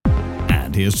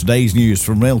And here's today's news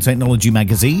from Rail Technology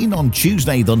Magazine on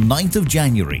Tuesday, the 9th of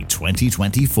January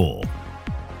 2024.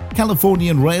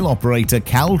 Californian rail operator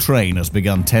Caltrain has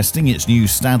begun testing its new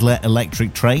Stadler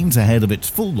electric trains ahead of its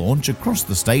full launch across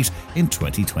the state in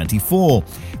 2024.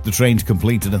 The trains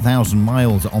completed 1,000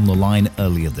 miles on the line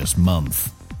earlier this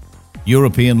month.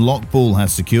 European Lockpool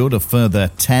has secured a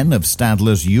further 10 of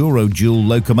Stadler's Eurodual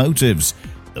locomotives.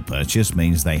 The purchase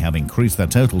means they have increased their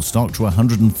total stock to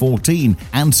 114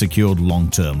 and secured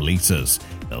long-term leases.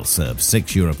 They'll serve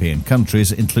 6 European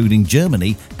countries, including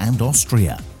Germany and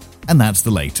Austria. And that's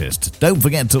the latest. Don't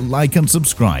forget to like and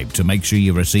subscribe to make sure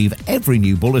you receive every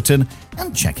new bulletin,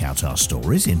 and check out our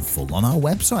stories in full on our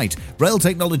website,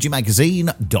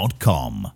 railtechnologymagazine.com.